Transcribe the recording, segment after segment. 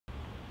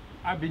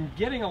I've been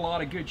getting a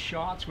lot of good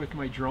shots with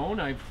my drone.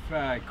 I've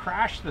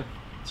crashed the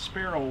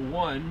Sparrow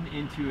 1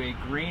 into a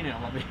grain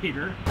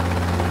elevator.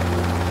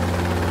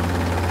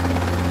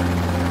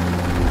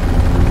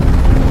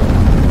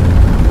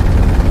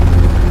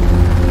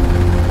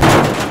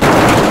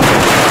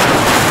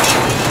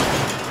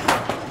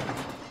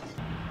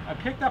 I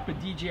picked up a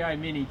DJI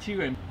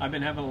Mini2 and I've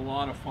been having a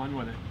lot of fun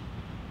with it.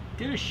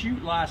 Did a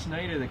shoot last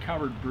night at the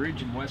covered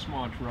bridge in West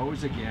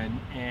Montrose again,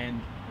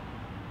 and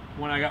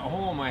when I got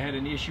home I had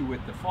an issue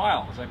with the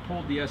files. I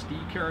pulled the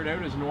SD card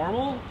out as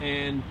normal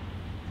and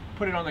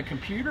put it on the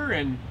computer,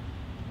 and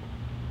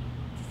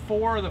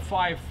 4 of the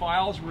 5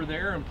 files were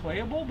there and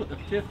playable, but the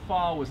 5th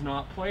file was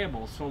not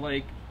playable. So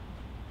like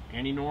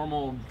any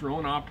normal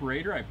drone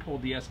operator, I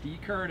pulled the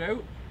SD card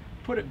out,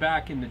 put it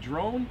back in the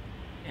drone,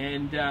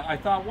 and I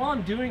thought, while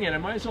I'm doing it, I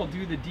might as well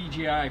do the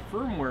DJI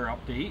firmware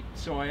update.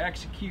 So I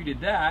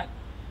executed that,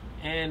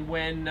 and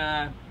when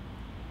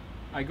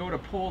I go to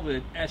pull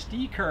the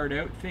SD card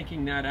out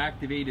thinking that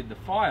activated the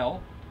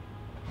file,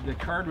 the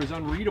card was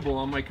unreadable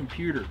on my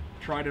computer.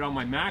 Tried it on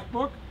my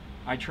MacBook,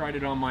 I tried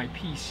it on my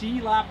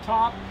PC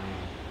laptop,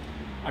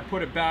 I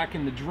put it back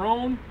in the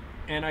drone,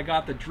 and I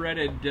got the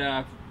dreaded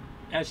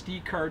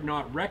SD card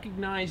not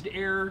recognized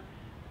error,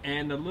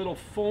 and the little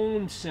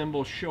phone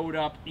symbol showed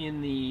up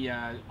in the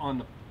on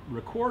the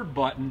record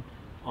button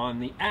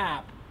on the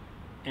app,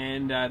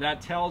 and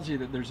that tells you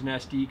that there's an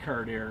SD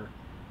card error.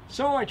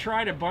 So I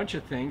tried a bunch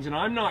of things, and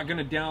I'm not going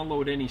to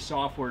download any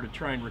software to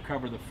try and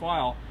recover the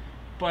file,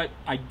 but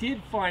I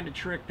did find a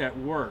trick that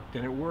worked,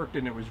 and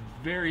it was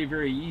very,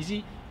 very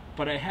easy,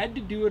 but I had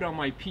to do it on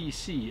my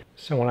PC.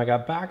 So when I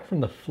got back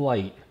from the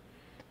flight,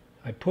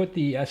 I put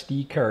the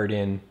SD card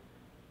in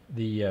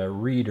the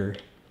reader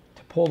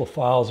to pull the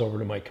files over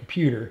to my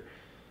computer,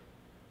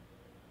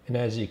 and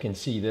as you can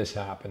see, this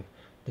happened.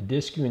 The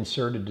disk you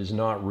inserted is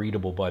not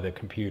readable by the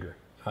computer.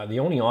 The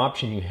only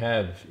option you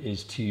have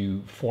is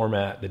to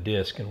format the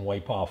disk and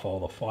wipe off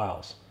all the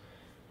files.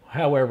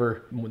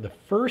 However, the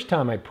first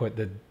time I put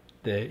the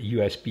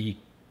USB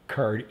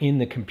card in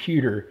the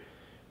computer,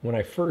 when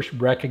I first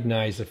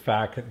recognized the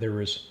fact that there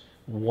was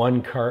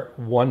one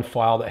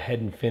file that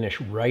hadn't finished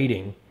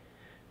writing,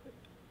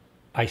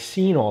 I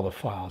seen all the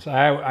files.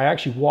 I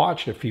actually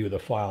watched a few of the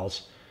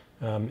files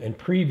and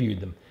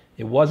previewed them.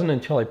 It wasn't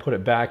until I put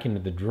it back into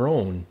the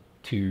drone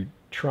to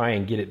try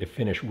and get it to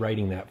finish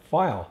writing that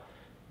file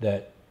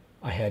that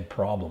I had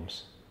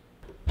problems.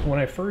 When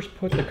I first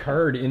put the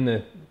card in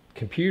the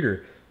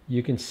computer,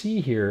 you can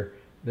see here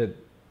that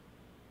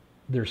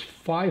there's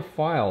 5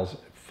 files.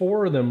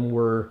 4 of them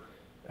were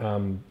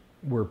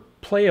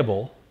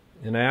playable,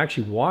 and I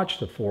actually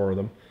watched the 4 of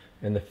them,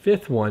 and the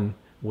 5th one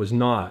was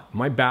not.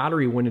 My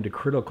battery went into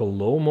critical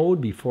low mode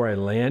before I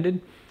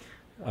landed.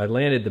 I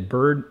landed the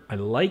bird. I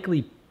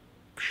likely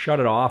shut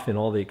it off in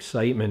all the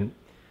excitement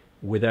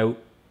without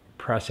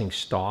pressing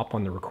stop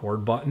on the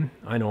record button.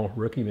 I know,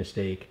 rookie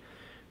mistake,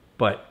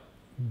 but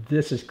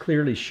this is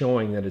clearly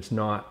showing that it's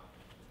not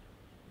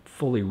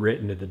fully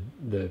written to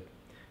the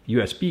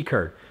USB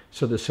card.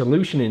 So the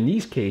solution in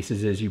these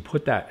cases is you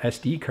put that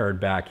SD card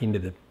back into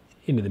the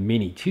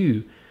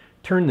Mini2,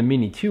 turn the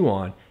Mini2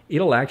 on,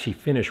 it'll actually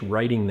finish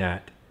writing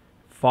that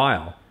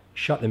file,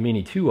 shut the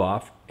Mini2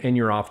 off, and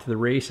you're off to the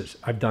races.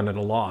 I've done it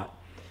a lot.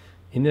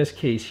 In this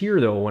case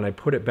here though, when I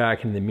put it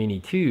back in the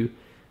Mini2,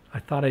 I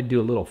thought I'd do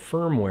a little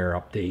firmware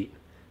update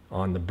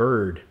on the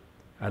bird.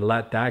 I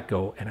let that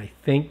go, and I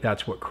think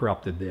that's what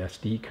corrupted the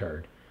SD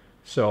card.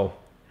 So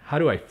how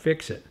do I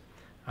fix it?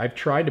 I've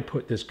tried to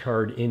put this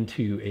card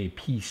into a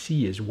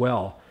PC as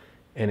well,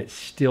 and it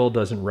still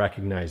doesn't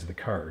recognize the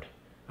card.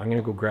 I'm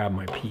gonna go grab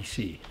my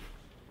PC.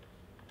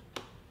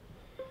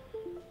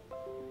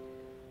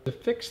 To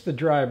fix the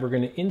drive, we're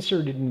gonna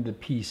insert it into the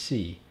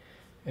PC,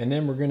 and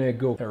then we're gonna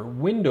go to our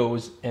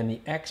Windows and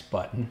the X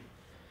button.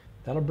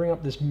 That'll bring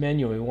up this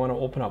menu. We want to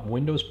open up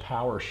Windows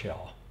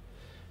PowerShell.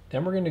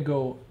 Then we're going to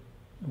go,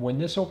 when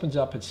this opens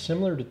up, it's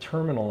similar to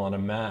Terminal on a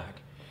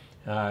Mac.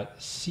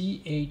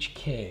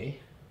 CHK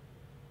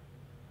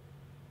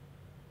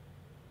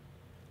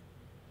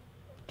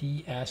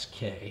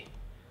DSK.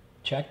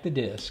 Check the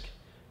disk.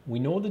 We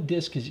know the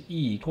disk is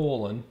E:,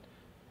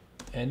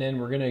 and then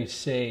we're going to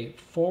say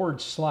 / and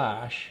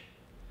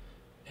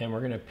we're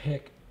going to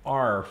pick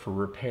R for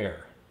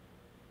repair.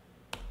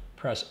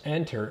 Press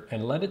enter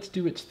and let it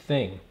do its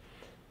thing.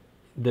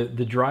 The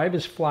drive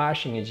is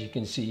flashing, as you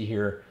can see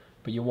here,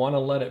 but you want to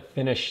let it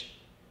finish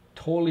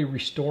totally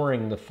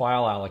restoring the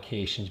file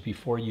allocations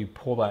before you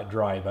pull that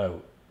drive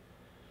out.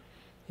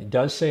 It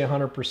does say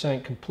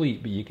 100%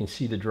 complete, but you can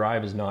see the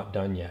drive is not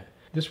done yet.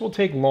 This will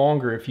take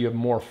longer if you have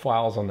more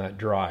files on that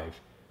drive.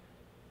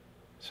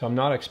 So I'm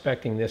not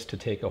expecting this to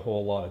take a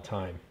whole lot of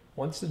time.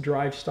 Once the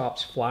drive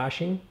stops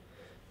flashing,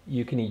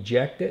 you can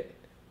eject it,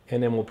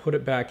 and then we'll put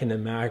it back in the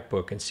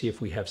MacBook and see if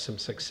we have some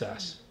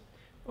success.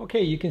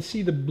 Okay, you can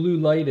see the blue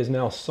light is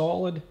now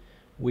solid.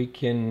 We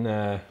can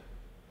now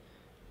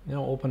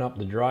open up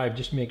the drive,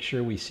 just make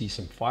sure we see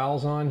some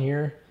files on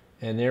here,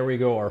 and there we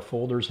go, our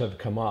folders have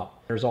come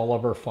up. There's all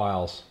of our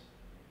files,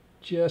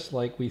 just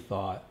like we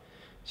thought.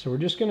 So we're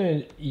just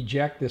going to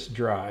eject this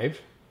drive.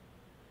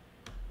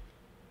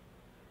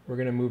 We're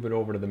going to move it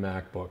over to the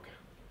MacBook.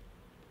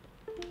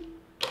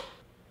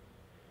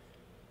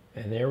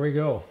 And there we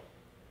go.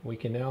 We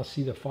can now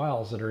see the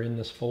files that are in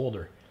this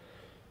folder.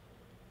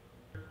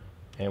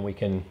 And we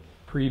can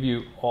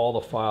preview all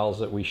the files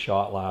that we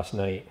shot last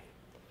night.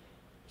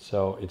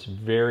 So it's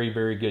very,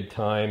 very good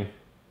time.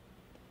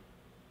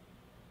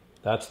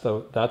 That's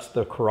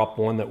the corrupt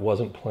one that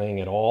wasn't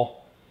playing at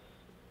all.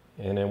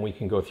 And then we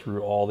can go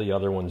through all the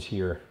other ones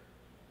here.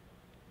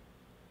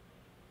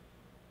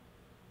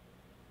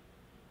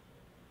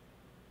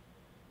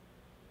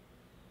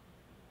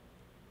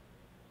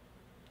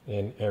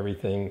 And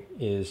everything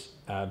is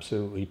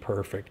absolutely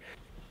perfect.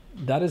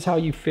 That is how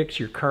you fix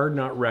your card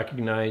not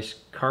recognized,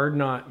 card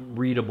not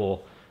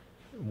readable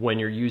when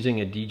you're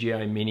using a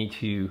DJI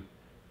Mini2.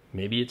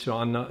 Maybe it's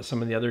on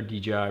some of the other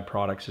DJI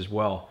products as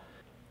well.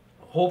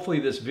 Hopefully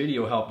this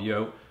video helped you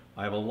out.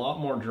 I have a lot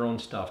more drone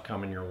stuff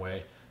coming your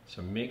way,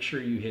 so make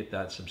sure you hit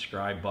that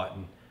subscribe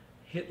button.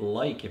 Hit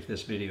like if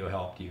this video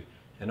helped you,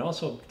 and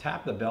also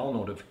tap the bell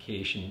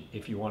notification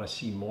if you want to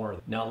see more.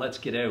 Now let's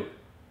get out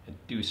and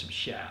do some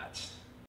shots.